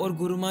मोडो और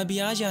गुरुमा भी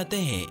आ जाते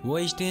हैं। वो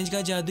स्ट्रेंज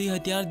का जादुई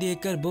हथियार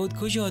देखकर बहुत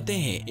खुश होते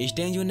हैं।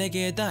 स्ट्रेंज उन्हें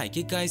कहता है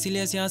कि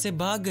काइसिलियस यहाँ से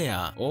भाग गया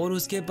और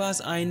उसके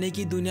पास आईने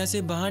की दुनिया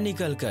से बाहर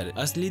निकलकर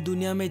असली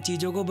दुनिया में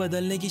चीजों को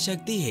बदलने की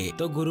शक्ति है।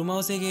 तो गुरुमा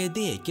उसे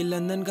कहती है कि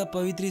लंदन का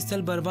पवित्र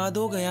स्थल बर्बाद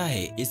हो गया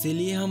है,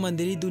 इसीलिए हम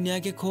अंधेरी दुनिया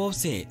के खौफ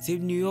से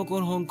सिर्फ न्यूयॉर्क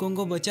और हांगकांग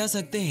को बचा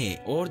सकते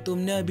हैं, और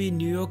तुमने अभी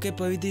न्यूयॉर्क के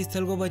पवित्र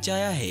स्थल को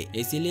बचाया है,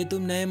 इसीलिए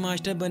तुम नए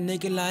मास्टर बनने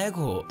के लायक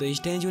हो। तो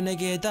स्ट्रेंज उन्हें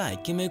कहता है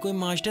कि मैं कोई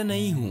मास्टर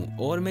नहीं हूँ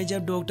और मैं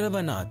जब डॉक्टर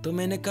बना तो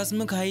मैंने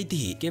कसम खाई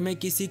थी कि मैं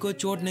किसी को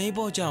चोट नहीं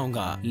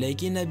पहुँचाऊंगा,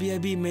 लेकिन अभी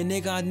अभी मैंने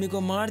एक आदमी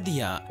को मार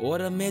दिया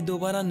और अब मैं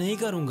दोबारा नहीं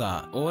करूँगा।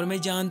 और मैं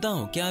जानता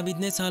हूँ कि आप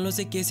इतने सालों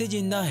से कैसे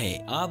जिंदा है।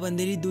 आप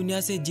अंधेरी दुनिया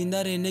से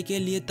जिंदा रहने के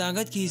लिए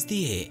ताकत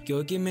खींचती है,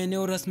 क्योंकि मैंने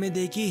वो रस्में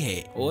देखी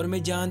है और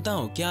मैं जानता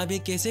हूँ कि आप ये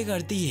कैसे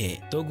करती है।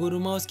 तो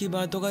गुरुमा उसकी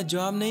बातों का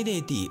जवाब नहीं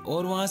देती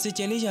और वहाँ से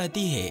चली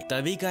जाती है।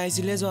 तभी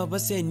काइसिलियस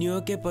वापस से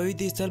न्यूयॉर्क के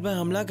पवित्र स्थल पर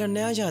हमला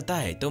करने आ जाता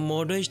है। तो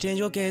मोडो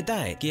स्ट्रेंज को कहता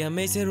है कि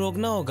हमें इसे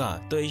रोकना होगा।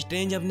 तो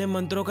स्ट्रेंज अपने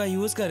मंत्रों का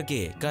यूज करके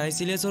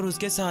काइसिलियस और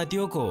उसके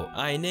साथियों को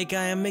आईने के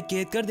आयाम में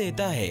कैद कर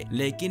देता है,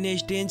 लेकिन ये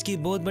स्ट्रेंज की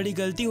बहुत बड़ी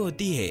गलती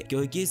होती है,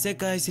 क्योंकि इससे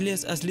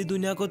काइसिलियस असली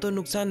दुनिया को तो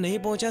नुकसान नहीं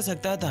पहुंचा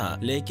सकता था,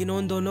 लेकिन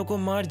उन दोनों को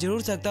मार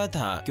जरूर सकता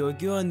था,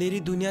 क्योंकि वो अंधेरी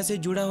दुनिया से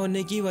जुड़ा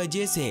होने की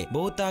वजह से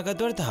बहुत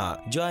ताकतवर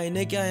था, जो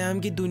आईने के आयाम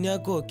की दुनिया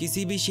को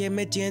किसी भी शेप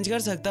में चेंज कर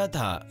सकता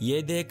था।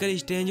 ये देखकर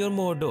स्ट्रेंज और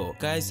मोडो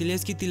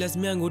काइसिलियस की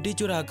तिलस्मी अंगूठी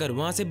चुराकर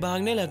वहाँ से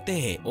भागने लगते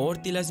हैं और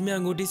तिलस्मी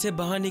अंगूठी से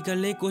बाहर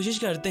निकलने की कोशिश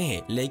करते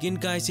हैं, लेकिन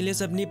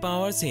काइसिलियस अपनी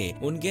पावर से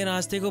उनके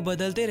रास्ते को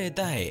बदलते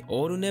रहता है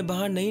और उन्हें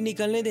बाहर नहीं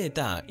निकलने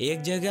देता।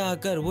 एक जगह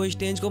आकर वो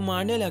स्ट्रेंज को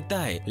मारने लगता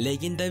है,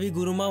 लेकिन तभी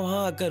गुरुमा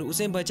वहाँ आकर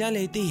उसे बचा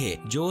लेती है,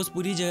 जो उस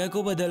पूरी जगह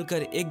को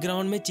बदलकर एक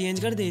ग्राउंड में चेंज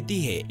कर देती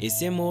है।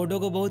 इससे मोडो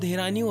को बहुत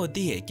हैरानी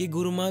होती है कि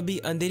गुरुमा भी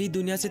अंधेरी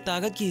दुनिया से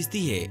ताकत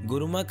खींचती है।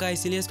 गुरुमा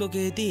काइसिलियस को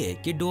कहती है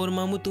कि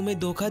डोरमामू तुम्हें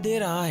धोखा दे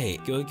रहा है,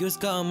 क्योंकि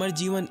उसका अमर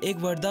जीवन एक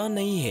वरदान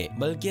नहीं है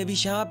बल्कि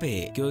अभिशाप है,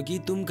 क्योंकि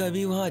तुम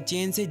कभी वहाँ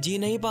चैन से जी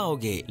नहीं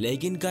पाओगे।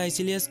 लेकिन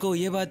काइसिलियस को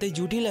ये बातें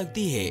झूठी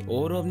लगती है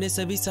और वो अपने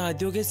सभी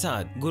साथियों के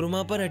साथ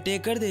गुरुमा पर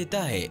अटैक कर देता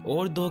है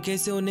और धोखे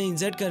से उन्हें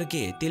इंजर्ड करके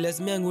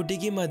तिलस्मी अंगूठी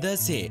की मदद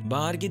से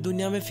बाहर की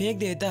दुनिया में फेंक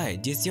देता है,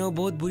 जिससे वो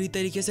बहुत बुरी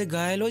तरीके से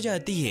घायल हो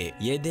जाती है।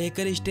 ये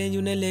देखकर स्ट्रेंज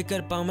उन्हें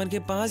लेकर पामर के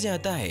पास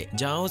जाता है,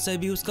 जहाँ वो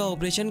सभी उसका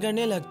ऑपरेशन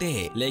करने लगते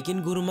हैं,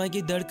 लेकिन गुरुमा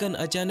की धड़कन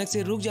अचानक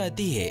से रुक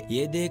जाती है।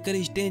 ये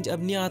देखकर स्ट्रेंज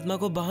अपनी आत्मा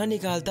को बाहर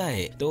निकालता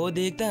है, तो वो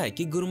देखता है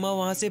कि गुरुमा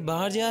वहाँ से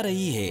बाहर जा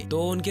रही है,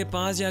 तो उनके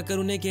पास जाकर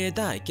उन्हें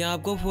कहता है कि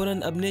आपको फौरन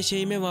अपने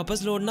शरीर में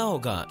वापस लौटना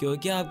होगा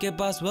क्योंकि आपके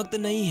पास वक्त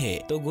नहीं है।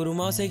 तो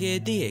गुरुमा उसे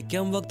कहती है कि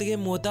हम वक्त के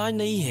मोहताज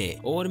नहीं है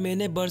और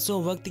मैंने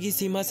बरसों वक्त की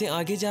सीमा से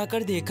आगे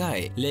जाकर देखा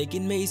है,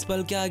 लेकिन मैं इस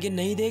पल के आगे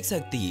नहीं देख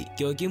सकती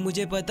क्योंकि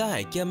मुझे पता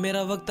है कि अब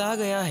मेरा वक्त आ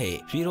गया है।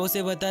 फिर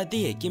उसे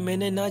बताती है कि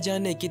मैंने ना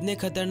जाने कितने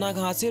खतरनाक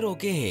हादसे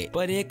रोके हैं,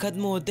 पर एक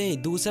खत्म होते ही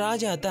दूसरा आ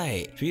जाता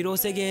है। फिर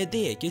उसे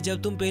कहती है कि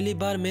जब तुम पहली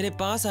बार मेरे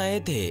पास आए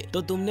थे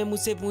तो तुमने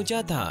मुझसे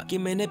पूछा था कि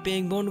मैंने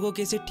पेंगबोन को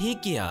कैसे ठीक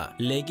किया,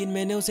 लेकिन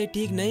मैंने उसे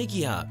ठीक नहीं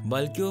किया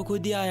बल्कि वो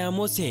खुद ही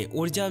आयामों से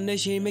ऊर्जा अपने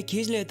शरीर में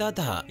खींच लेता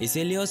था।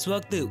 इसीलिए उस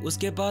वक्त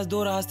उसके पास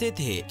दो रास्ते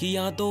थे कि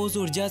या तो उस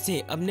ऊर्जा से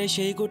अपने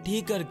शरीर को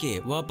ठीक करके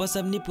वापस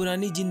अपनी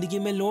पुरानी जिंदगी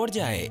में लौट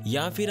जाए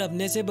या फिर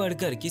अपने से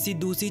बढ़कर किसी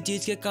दूसरी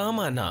चीज के काम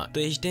आना।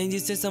 तो स्ट्रेंज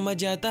इससे समझ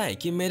जाता है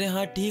कि मेरे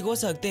हाथ ठीक हो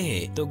सकते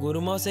हैं। तो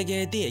गुरुमा से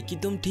कहती है कि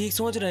तुम ठीक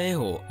सोच रहे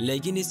हो,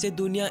 लेकिन इससे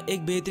दुनिया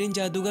एक बेहतरीन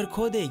जादूगर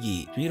खो देगी।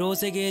 फिर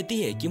उसे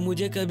कहती है कि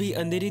मुझे कभी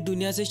अंधेरी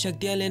दुनिया से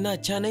शक्तियाँ लेना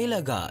अच्छा नहीं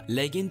लगा,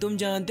 लेकिन तुम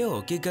जानते हो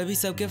कि कभी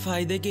सबके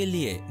फायदे के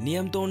लिए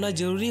नियम तोड़ना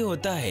जरूरी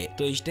होता है।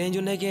 तो स्ट्रेंज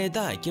उन्हें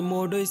कहता है कि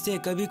मोडो इससे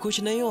कभी खुश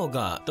नहीं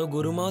होगा। तो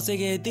गुरुमा से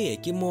कहती है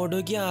कि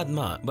मोडो की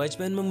आत्मा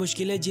बचपन में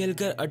मुश्किलें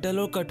झेलकर अटल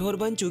और कठोर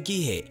बन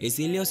चुकी है,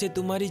 इसीलिए उसे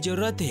तुम्हारी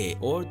जरूरत है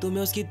और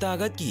तुम्हें उसकी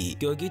ताकत की,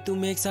 क्योंकि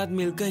तुम एक साथ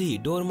मिलकर ही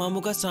डोरमामू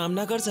का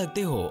सामना कर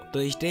सकते हो।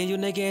 तो स्ट्रेंज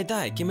उन्हें कहता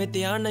है कि मैं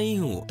तैयार नहीं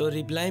हूँ। तो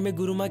रिप्लाई में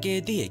गुरुमा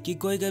कहती है कि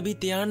कोई कभी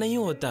तैयार नहीं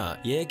होता।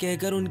 यह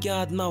कहकर उनकी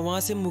आत्मा वहाँ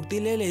से मुक्ति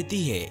ले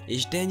लेती है।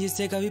 स्ट्रेंज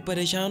इससे कभी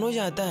परेशान हो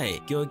जाता है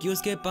क्योंकि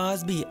उसके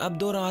पास भी अब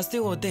दो रास्ते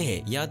होते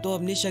हैं, या तो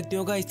अपनी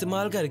शक्तियों का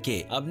इस्तेमाल करके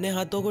अपने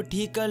हाथों को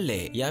ठीक कर ले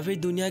या फिर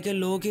दुनिया के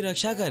लोगों की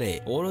रक्षा करे,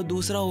 और वो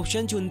दूसरा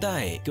ऑप्शन चुनता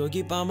है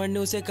क्योंकि पामर ने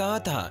उसे कहा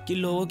था कि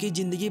लोगों की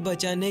जिंदगी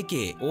बचाने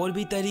के और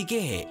भी तरीके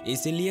हैं।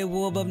 इसलिए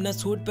वो अब अपना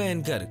सूट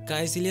पहनकर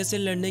काइसिलियस से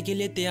लड़ने के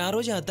लिए तैयार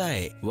हो जाता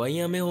है।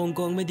 वहीं हमें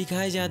हांगकांग में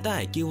दिखाया जाता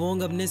है कि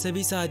वोंग अपने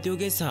सभी साथियों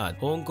के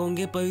साथ हांगकांग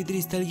के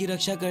पवित्र स्थल की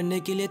रक्षा करने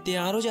के लिए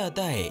तैयार हो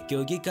जाता है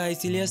क्योंकि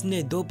काइसिलियस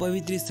ने दो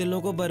पवित्र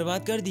स्थलों को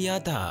बर्बाद कर दिया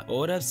था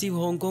और अब सिर्फ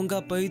हांगकांग का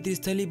पवित्र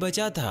स्थल ही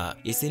बचा था।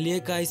 इसलिए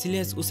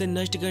काइसिलियस उसे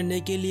नष्ट करने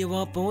के लिए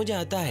वहाँ पहुँच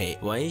जाता है।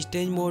 वहीं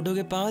स्ट्रेंज मोडो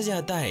के पास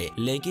जाता है,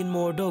 लेकिन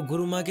मोडो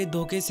गुरुमा के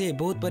धोखे से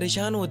बहुत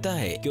परेशान होता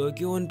है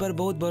क्योंकि उन पर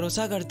बहुत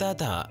भरोसा करता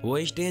था। वो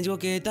स्ट्रेंज को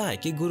कहता है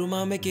कि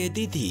गुरुमा में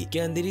कहती थी कि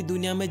अंधेरी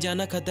दुनिया में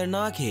जाना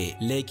खतरनाक है,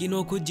 लेकिन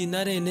वो खुद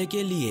जिंदा रहने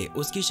के लिए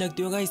उसकी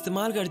शक्तियों का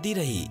इस्तेमाल करती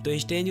रही। तो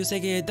स्ट्रेंज उसे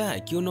कहता है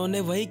कि उन्होंने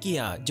वही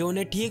किया जो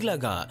उन्हें ठीक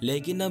लगा,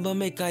 लेकिन अब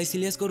हमें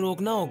काइसिलियस को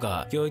रोकना होगा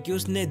क्योंकि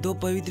उसने दो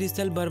पवित्र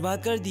स्थल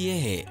बर्बाद कर दिए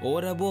हैं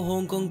और अब वो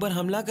हांगकांग पर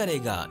हमला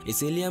करेगा।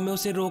 इसीलिए हमें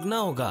उसे रोकना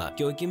होगा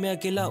क्योंकि मैं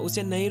अकेला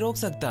उसे नहीं रोक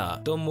सकता।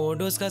 तो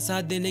मोडो उसका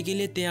साथ देने के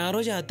लिए तैयार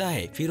हो जाता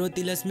है। फिर वो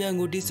तिलस्मी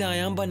अंगूठी से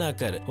आयाम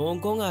बनाकर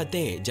हांगकांग आते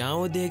हैं, जहाँ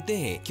वो देखते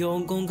हैं कि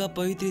हांगकांग का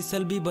पवित्र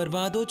स्थल भी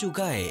बर्बाद हो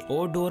चुका है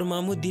और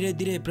डोरमामू धीरे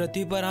धीरे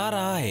पृथ्वी पर आ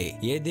रहा है।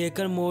 ये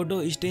देखकर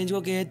मोडो स्ट्रेंज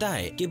को कहता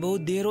है कि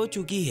बहुत देर हो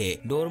चुकी है,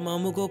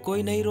 डोरमामू को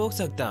कोई नहीं रोक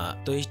सकता।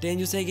 तो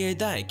स्ट्रेंज उसे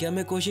कहता है कि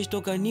हमें कोशिश तो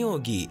करनी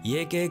होगी।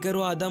 ये कहकर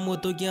वो आधा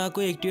मोतो की आंख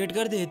को एक्टिवेट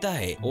कर देता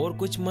है और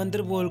कुछ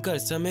मंत्र बोलकर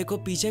समय को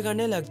पीछे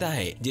करने लगता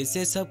है,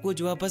 जिससे सब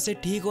कुछ वापस से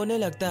ठीक होने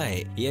लगता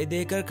है। ये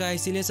देखकर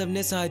काइसिलियस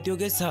अपने साथियों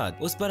के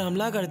साथ उस पर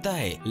हमला करता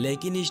है,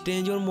 लेकिन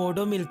स्ट्रेंज और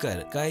मोडो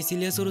मिलकर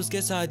काइसिलियस और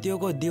उसके साथियों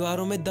को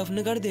दीवारों में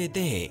दफन कर देते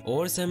हैं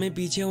और समय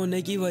पीछे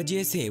होने की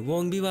वजह से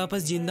वोंग भी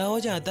वापस जिंदा हो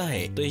जाता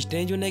है। तो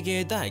स्ट्रेंज उन्हें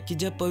कहता है कि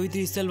जब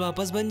पवित्र स्थल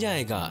वापस बन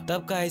जाएगा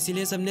तब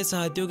काइसिलियस अपने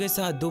साथियों के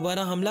साथ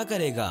दोबारा हमला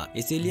करेगा,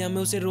 इसीलिए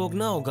हमें उसे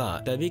रोकना होगा।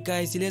 तभी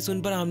काइसिलियस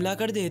उन पर हमला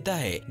कर देता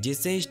है,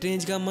 जिससे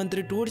स्ट्रेंज का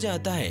मंत्र टूट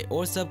जाता है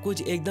और सब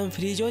कुछ एकदम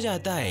फ्रीज हो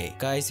जाता है।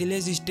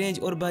 काइसिलियस स्ट्रेंज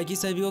और बाकी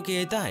सभी को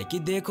कहता है कि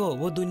देखो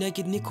वो दुनिया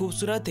कितनी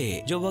खूबसूरत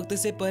है जो वक्त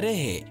से परे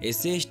है।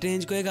 इससे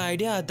स्ट्रेंज को एक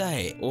आइडिया आता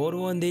है और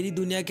वो अंधेरी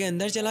दुनिया के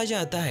अंदर चला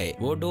जाता है।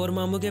 वो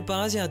डोरमामू के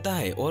पास जाता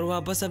है और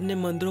वापस अपने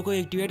मंत्रों को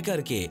एक्टिवेट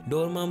करके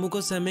डोरमामू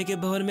को समय के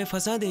भंवर में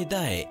फंसा देता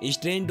है।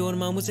 स्ट्रेंज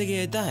डोरमामू से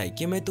कहता है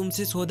कि मैं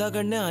तुमसे सौदा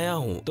करने आया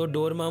हूँ। तो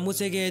डोरमामू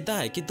से कहता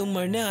है कि तुम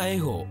मरने आए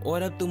हो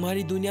और अब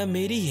तुम्हारी दुनिया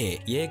मेरी है।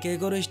 यह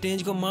कहकर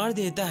स्ट्रेंज को मार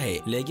देता है,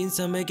 लेकिन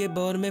समय के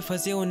भंवर में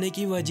फंसे होने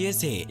की वजह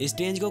से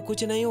स्ट्रेंज को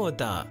कुछ नहीं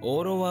होता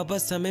और वो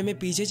वापस समय में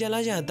पीछे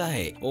चला जाता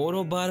है और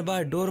वो बार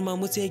बार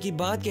डोरमामू से एक ही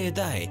बात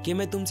कहता है कि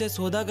मैं तुमसे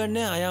सौदा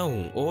करने आया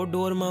हूँ, और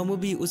डोरमामू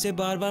भी उसे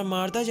बार बार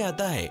मारता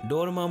जाता है।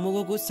 डोरमामू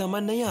को कुछ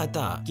समझ नहीं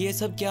आता कि ये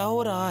सब क्या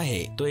हो रहा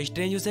है। तो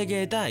स्ट्रेंज उसे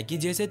कहता है कि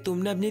जैसे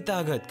तुमने अपनी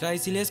ताकत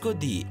काइसिलियस को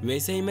दी,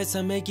 वैसे ही मैं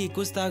समय की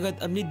कुछ ताकत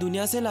अपनी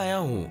दुनिया से लाया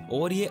हूँ,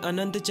 और ये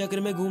अनंत चक्र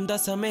में घूमता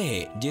समय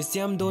है जिससे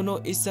हम दोनों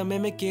इस समय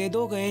में कैद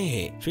हो गए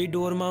हैं। फिर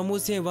डोरमामू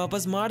से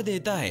वापस मार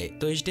देता है।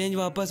 तो स्ट्रेंज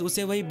वापस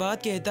उसे वही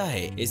बात कहता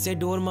है। इससे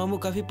डोरमामू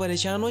काफी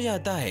परेशान हो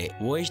जाता है।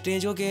 वो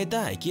स्ट्रेंज को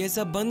कहता है कि ये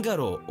सब बंद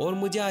करो और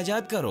मुझे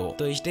आजाद करो।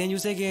 तो स्ट्रेंज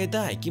उसे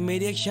कहता है कि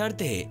मेरी एक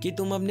शर्त है कि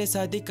तुम अपने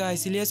साथी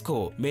काइसिलियस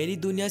को मेरी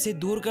दुनिया से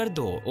दूर कर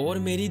दो और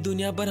मेरी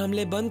दुनिया पर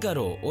हमले बंद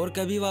करो और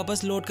कभी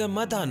वापस लौटकर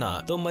मत आना।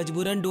 तो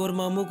मजबूरन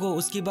डोरमामू को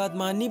उसकी बात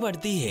माननी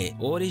पड़ती है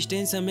और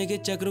स्ट्रेंज समय के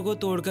चक्र को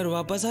तोड़कर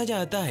वापस आ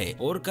जाता है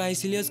और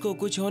काइसिलियस को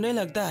कुछ होने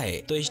लगता है।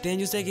 तो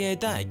स्ट्रेंज उसे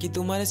कहता है कि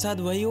तुम्हारे साथ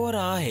वही हो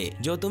रहा है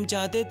जो तुम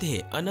चाहते थे,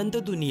 अनंत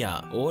दुनिया।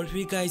 और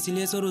फिर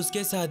काइसिलियस और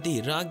उसके साथी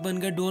राख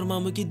बनकर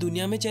डोरमामू की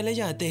दुनिया में चले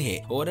जाते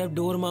हैं और और अब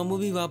डोरमामू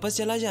भी वापस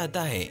चला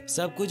जाता है।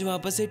 सब कुछ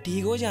वापस से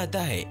ठीक हो जाता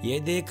है। ये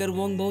देखकर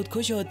वोंग बहुत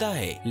खुश होता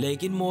है,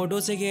 लेकिन मोडो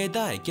से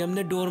कहता है कि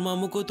हमने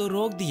डोरमामू को तो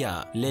रोक दिया,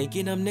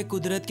 लेकिन हमने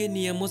कुदरत के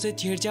नियमों से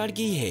छेड़छाड़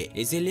की है,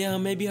 इसीलिए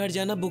हमें भी हर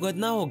जाना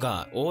भुगतना होगा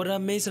और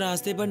अब मैं इस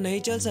रास्ते पर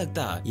नहीं चल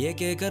सकता। ये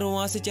कहकर वो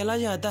वहाँ से चला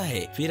जाता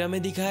है। फिर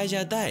हमें दिखाया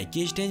जाता है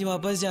कि स्टेंज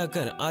वापस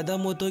जाकर आधा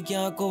मोतो की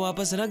आँख को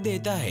वापस रख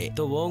देता है।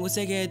 तो वोंग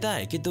उसे कहता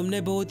है कि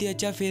तुमने बहुत ही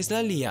अच्छा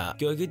फैसला लिया,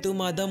 क्योंकि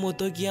तुम आधा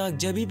मोतो की आँख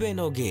जब ही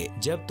पहनोगे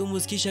जब तुम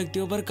उसकी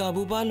शक्तियों पर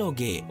काबू पा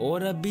लोगे।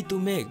 और अब भी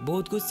तुम्हें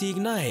बहुत कुछ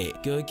सीखना है,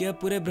 क्योंकि अब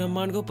पूरे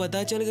ब्रह्मांड को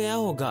पता चल गया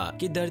होगा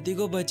कि धरती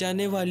को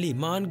बचाने वाली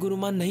महान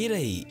गुरुमान नहीं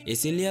रही,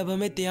 इसीलिए अब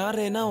हमें तैयार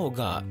रहना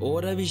होगा।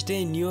 और अब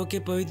स्टेंज न्यूयॉर्क के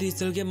पवित्र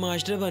स्थल के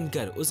मास्टर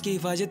बनकर उसकी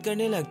हिफाजत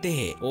करने लगते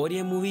हैं और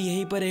ये मूवी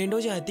यहीं पर एंड हो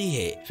जाती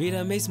है। फिर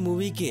हमें इस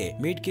मूवी के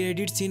मिड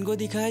क्रेडिट सीन को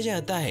दिखाया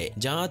जाता है,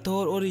 जहाँ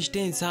थोर और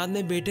स्टेंज साथ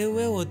में बैठे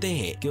हुए होते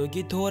हैं,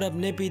 क्योंकि थोर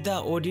अपने पिता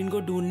ओडिन को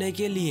ढूंढने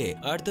के लिए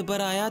अर्थ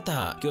पर आया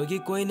था, क्योंकि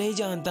कोई नहीं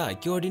जानता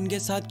कि ओडिन के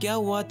साथ क्या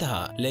हुआ था।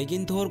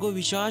 लेकिन थोर को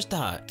विश्वास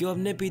था कि वो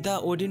अपने पिता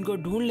ओडिन को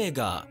ढूंढ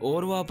लेगा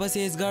और वापस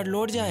एसगार्ड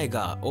लौट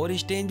जाएगा। और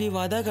स्टेंज भी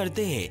वादा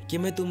करते हैं कि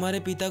मैं तुम्हारे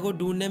पिता को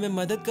ढूंढने में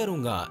मदद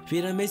करूंगा।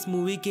 फिर हमें इस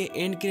मूवी के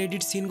एंड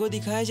क्रेडिट सीन को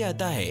दिखाया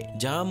जाता है,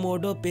 जहां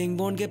मोडो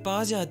पेंगबोन के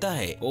पास जाता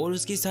है और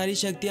उसकी सारी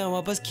शक्तियां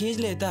वापस खींच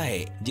लेता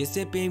है,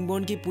 जिससे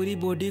पेंगबोन की पूरी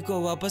बॉडी को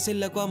वापस से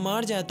लकवा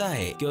मार जाता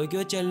है, क्योंकि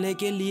वो चलने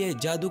के लिए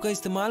जादू का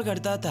इस्तेमाल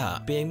करता था।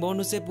 पेंगबोन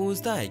उससे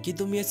पूछता है कि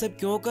तुम ये सब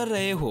क्यों कर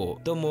रहे हो,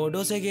 तो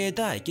मोडो से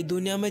कहता है कि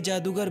दुनिया में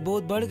जादूगर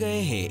बहुत बढ़ गए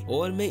हैं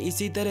और मैं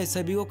इसी तरह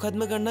सभी को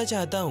खत्म करना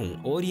चाहता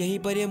हूँ। और यहीं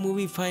पर यह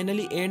मूवी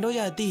फाइनली एंड हो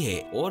जाती है।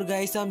 और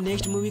गाइस, आप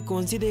नेक्स्ट मूवी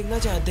कौन सी देखना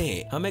चाहते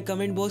हैं हमें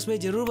कमेंट बॉक्स में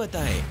जरूर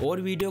बताएं,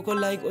 और वीडियो को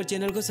लाइक और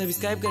चैनल को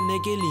सब्सक्राइब करने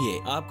के लिए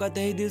आपका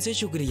तहे दिल से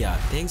शुक्रिया।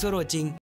 Thanks for watching.